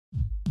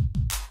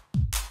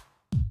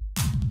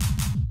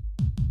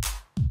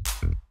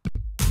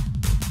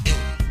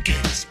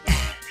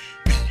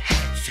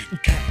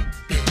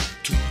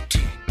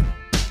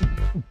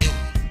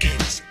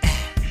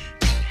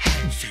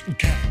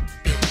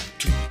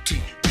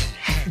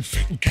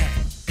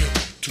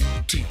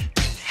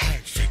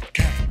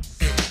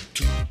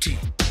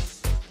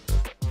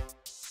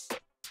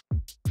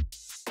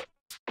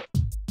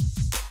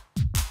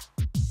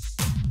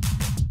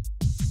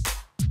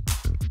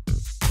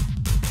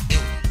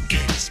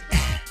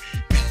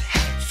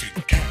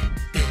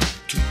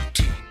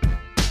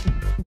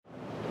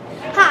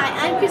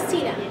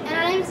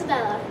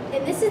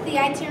And this is the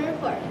iTeam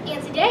report.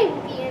 And today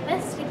we'll be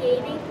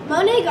investigating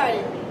Monet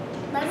Garden.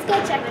 Let's go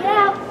check it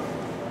out.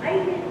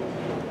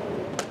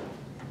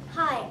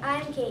 Hi,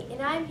 I'm Kate,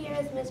 and I'm here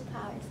with Miss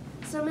Powers.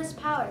 So Miss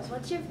Powers,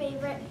 what's your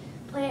favorite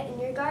plant in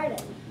your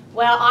garden?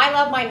 Well, I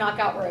love my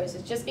knockout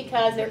roses just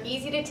because they're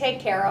easy to take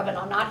care of and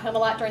I'm not home a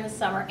lot during the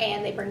summer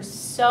and they bring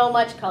so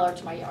much color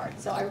to my yard.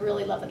 So I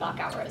really love the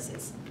knockout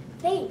roses.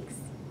 Thanks.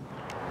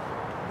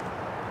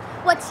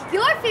 What's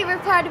your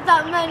favorite part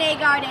about Monet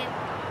Garden?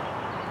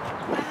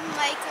 I'm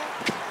Michael,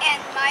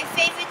 and my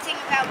favorite thing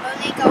about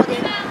Monet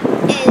Garden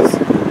is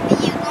that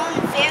you learn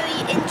very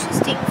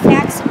interesting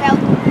facts about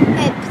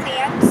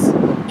plants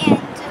and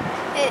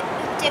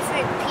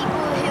different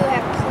people who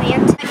have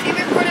plants. My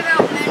favorite part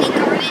about Monet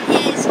Garden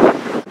is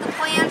the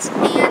plants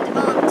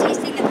and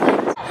tasting the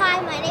plants.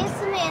 Hi, my name's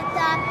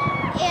Samantha,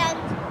 and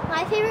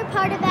my favorite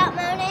part about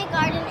Monet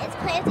Garden is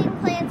planting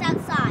plants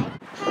outside.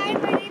 Hi,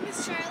 my name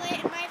is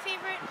Charlotte, and my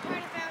favorite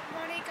part about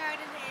Monet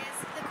Garden is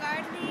the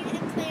gardening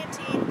and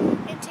planting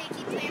and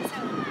taking plants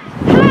out.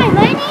 Hi,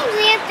 my name's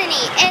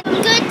Anthony, and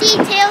good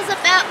details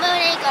about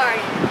Monet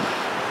Garden.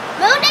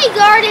 Monet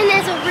Garden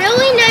is a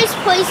really nice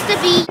place to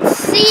be,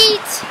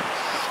 seeds,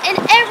 and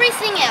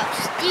everything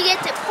else. You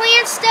get to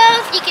plant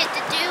stuff, you get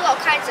to do all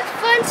kinds of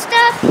fun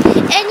stuff,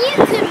 and you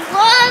can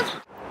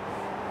love.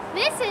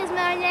 This is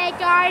Monet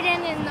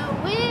Garden in the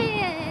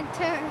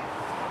winter.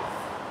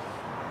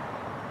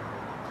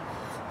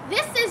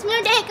 This is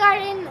Monet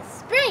Garden in the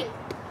spring.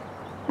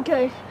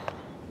 Good.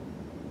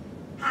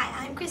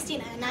 Hi, I'm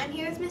Christina, and I'm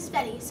here with Miss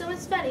Betty. So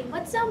Miss Betty,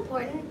 what's so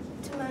important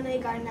to Monet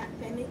Garden at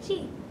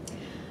MHE?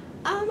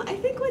 I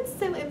think what's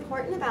so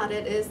important about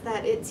it is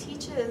that it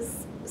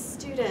teaches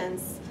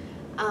students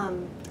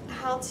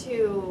how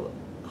to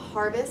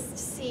harvest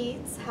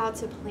seeds, how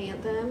to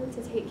plant them,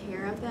 to take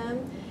care of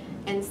them,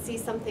 and see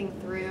something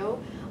through.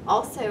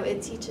 Also,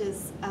 it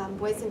teaches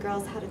boys and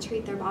girls how to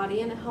treat their body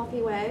in a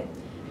healthy way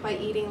by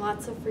eating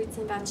lots of fruits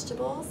and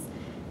vegetables.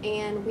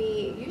 And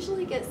we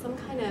usually get some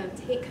kind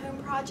of take-home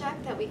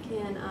project that we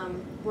can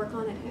work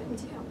on at home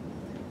too.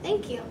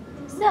 Thank you.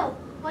 So,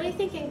 what do you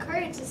think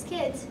encourages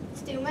kids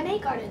to do Monet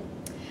Garden?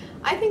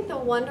 I think the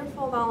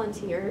wonderful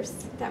volunteers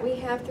that we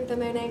have through the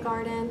Monet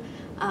Garden,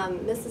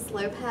 Mrs.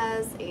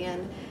 Lopez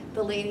and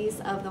the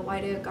ladies of the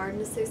White Oak Garden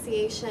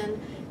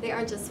Association, they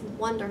are just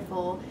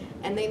wonderful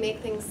and they make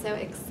things so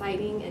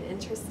exciting and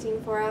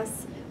interesting for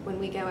us when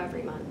we go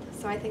every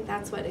month. So I think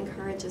that's what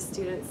encourages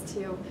students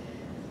to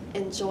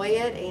enjoy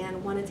it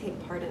and want to take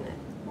part in it.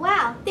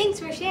 Wow, thanks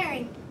for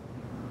sharing.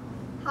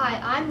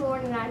 Hi, I'm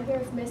Lauren and I'm here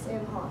with Miss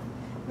Imhoff.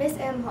 Miss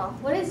Imhoff,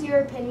 what is your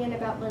opinion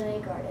about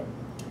Monet Garden?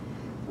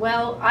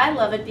 Well, I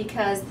love it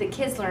because the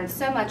kids learn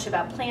so much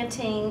about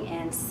planting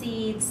and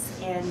seeds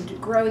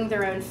and growing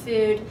their own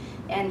food,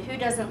 and who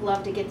doesn't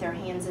love to get their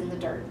hands in the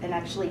dirt and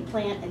actually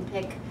plant and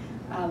pick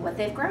what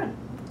they've grown.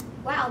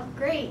 Wow,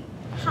 great.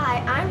 Hi,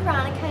 I'm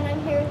Veronica and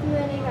I'm here with the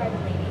Monet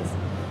Garden ladies.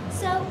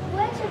 So,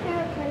 what's your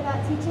favorite part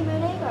about teaching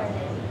Monet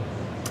Garden?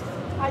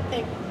 I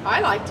think I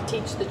like to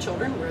teach the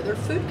children where their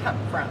food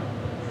comes from.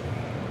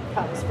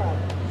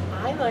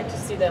 I like to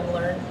see them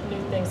learn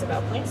new things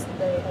about plants that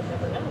they have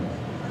never known.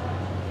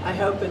 I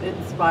hope it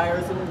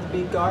inspires them to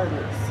be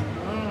gardeners.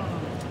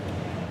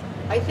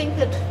 I think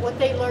that what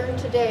they learn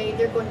today,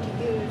 they're going to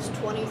use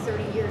 20,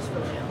 30 years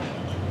from now.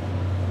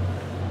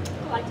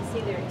 I like to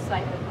see their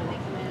excitement when they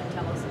come in and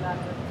tell us about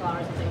the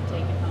flowers that they've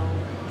taken home,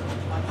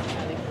 watching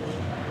how they grow.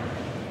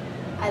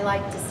 I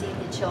like to see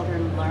the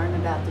children learn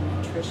about the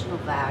nutritional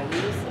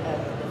values of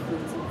the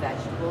fruits and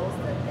vegetables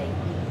that they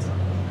eat.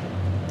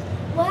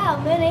 Wow,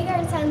 Monet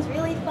Garden sounds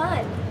really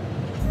fun.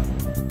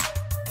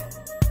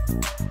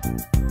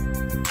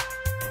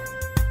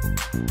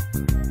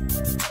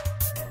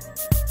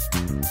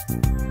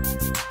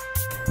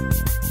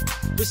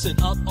 Listen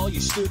up, all you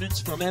students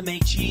from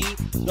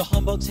MHE. The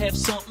humbugs have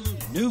something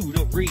new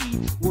to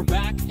read. We're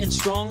back and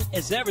strong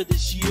as ever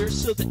this year,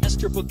 so the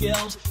Esther Book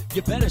elves,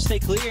 you better stay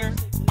clear.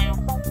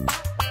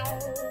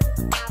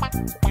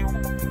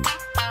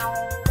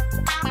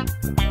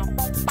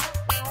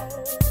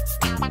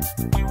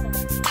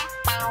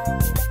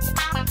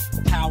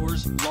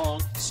 Powers,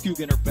 Long,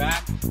 Scoogin are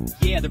back.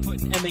 Yeah, they're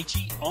putting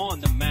MHE on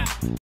the map.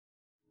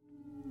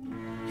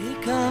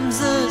 Here comes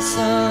the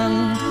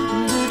sun,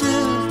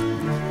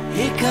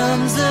 here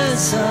comes the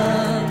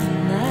sun,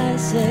 I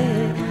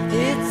say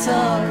it's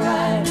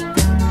alright.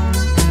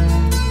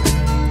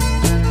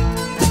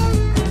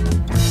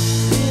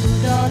 Little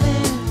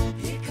darling,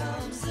 here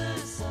comes the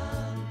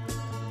sun,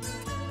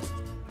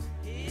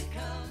 here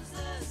comes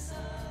the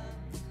sun,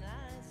 I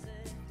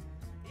say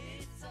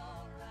it's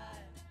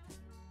alright.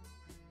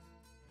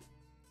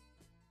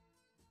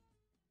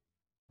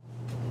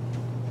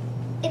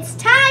 It's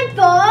time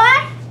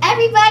for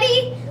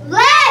everybody.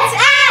 Let's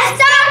ask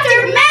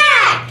Dr.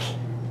 Mac.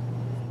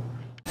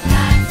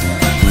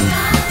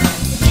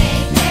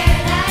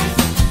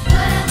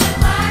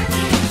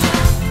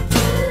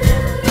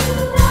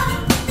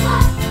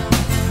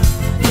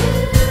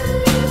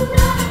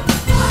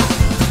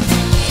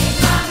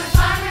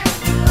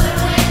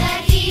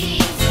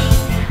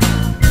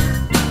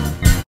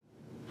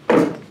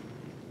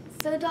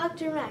 So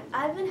Dr. Mac,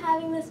 I've been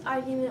having this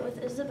argument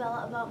with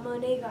Isabella about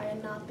Monet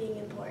Garden not being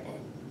important.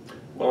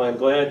 Well, I'm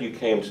glad you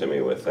came to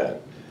me with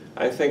that.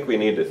 I think we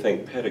need to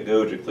think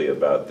pedagogically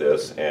about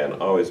this and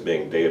always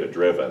being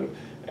data-driven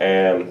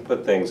and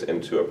put things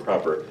into a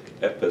proper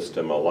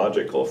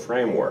epistemological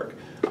framework.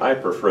 I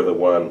prefer the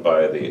one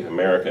by the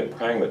American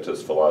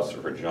pragmatist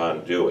philosopher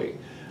John Dewey.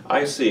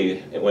 I see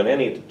when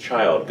any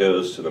child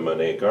goes to the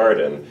Monet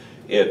Garden,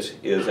 it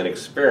is an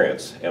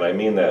experience, and I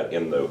mean that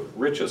in the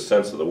richest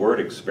sense of the word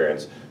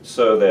experience,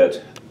 so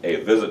that a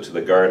visit to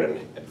the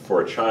garden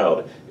for a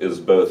child is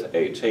both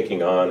a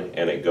taking on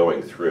and a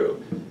going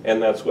through. And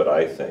that's what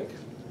I think.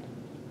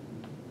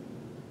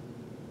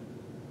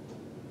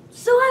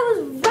 So I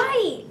was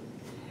right!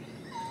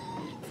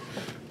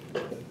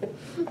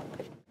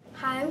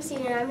 Hi, I'm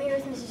Sina, and I'm here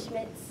with Mrs.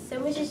 Schmitz. So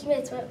Mrs.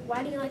 Schmitz,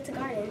 why do you like to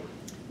garden?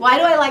 Why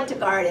do I like to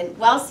garden?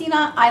 Well,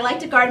 Sina, I like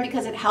to garden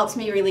because it helps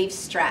me relieve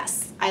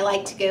stress. I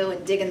like to go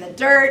and dig in the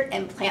dirt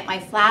and plant my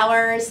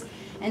flowers,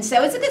 and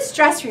so it's a good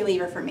stress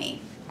reliever for me.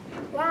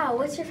 Wow,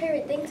 what's your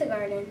favorite thing to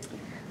garden?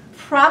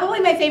 Probably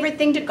my favorite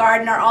thing to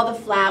garden are all the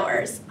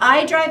flowers.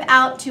 I drive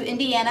out to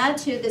Indiana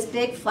to this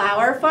big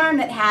flower farm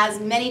that has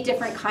many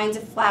different kinds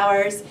of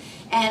flowers,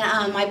 and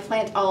I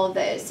plant all of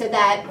those so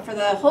that for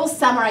the whole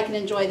summer I can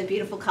enjoy the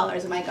beautiful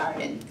colors of my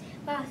garden.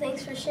 Wow,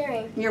 thanks for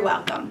sharing. You're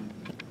welcome.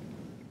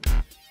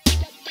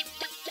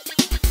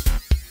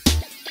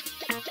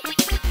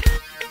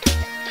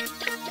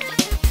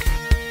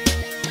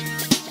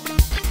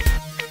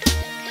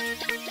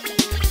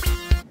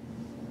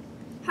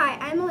 Hi,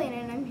 I'm Elena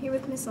and I'm here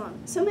with Miss Long.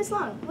 So Miss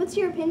Long, what's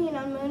your opinion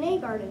on Monet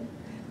Garden?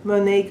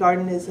 Monet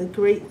Garden is a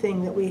great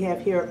thing that we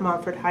have here at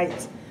Montfort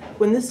Heights.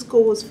 When this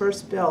school was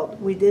first built,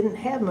 we didn't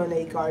have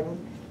Monet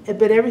Garden,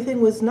 but everything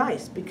was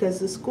nice because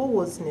the school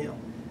was new.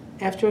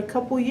 After a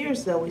couple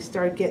years, though, we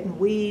started getting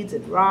weeds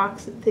and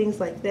rocks and things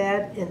like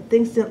that, and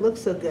things didn't look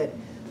so good.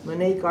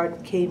 Monet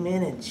Garden came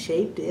in and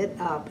shaped it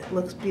up. It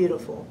looks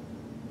beautiful.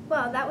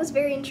 Wow, that was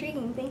very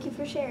intriguing. Thank you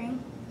for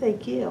sharing.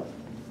 Thank you.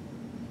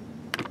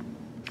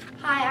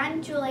 Hi,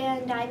 I'm Julia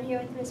and I'm here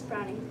with Miss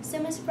Browning. So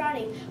Miss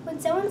Browning,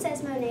 when someone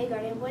says Monet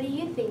Garden, what do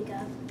you think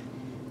of?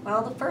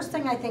 Well, the first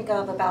thing I think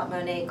of about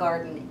Monet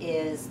Garden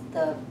is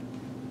the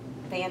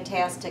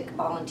fantastic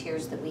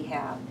volunteers that we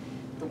have.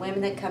 The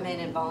women that come in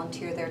and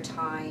volunteer their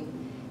time,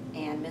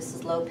 and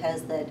Mrs.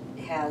 Lopez that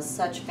has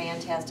such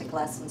fantastic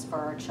lessons for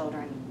our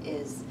children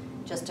is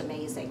just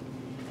amazing.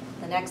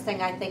 The next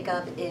thing I think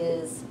of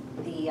is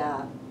the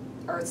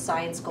earth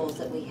science goals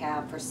that we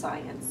have for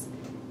science,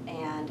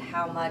 and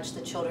how much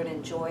the children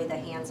enjoy the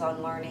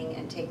hands-on learning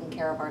and taking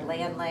care of our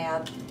land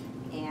lab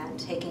and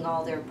taking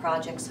all their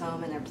projects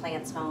home and their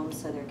plants home,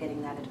 so they're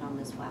getting that at home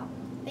as well.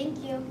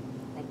 Thank you.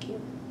 Thank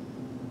you.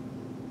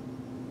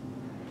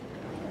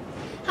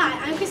 Hi,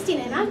 I'm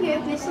Christina and I'm here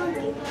with Ms.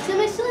 Linsky. So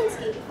Ms.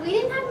 Linsky, if we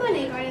didn't have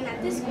Monet Garden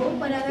at this school,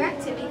 what other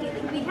activity do you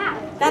think we'd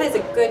have? That is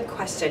a good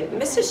question.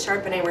 Mrs.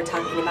 Sharp and I were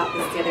talking about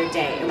this the other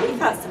day, and we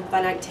thought some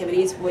fun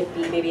activities would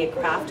be maybe a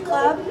craft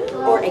club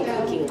or a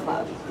cooking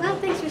club. Well,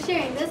 thanks for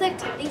sharing. Those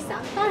activities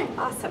sound fun.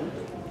 Awesome.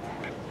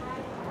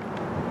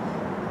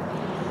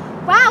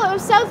 Wow, it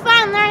was so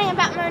fun learning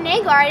about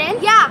Monet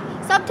Garden.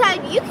 Yeah,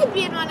 sometime you could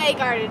be in Monet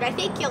Garden. I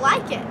think you'll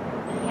like it.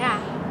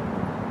 Yeah.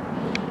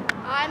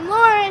 I'm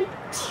Lauren.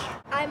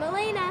 I'm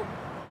Elena.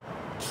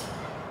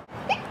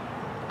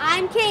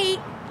 I'm Kate.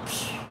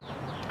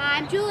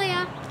 I'm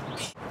Julia.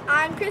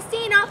 I'm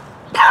Christina.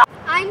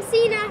 I'm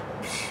Sina.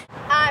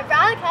 I'm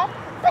Veronica.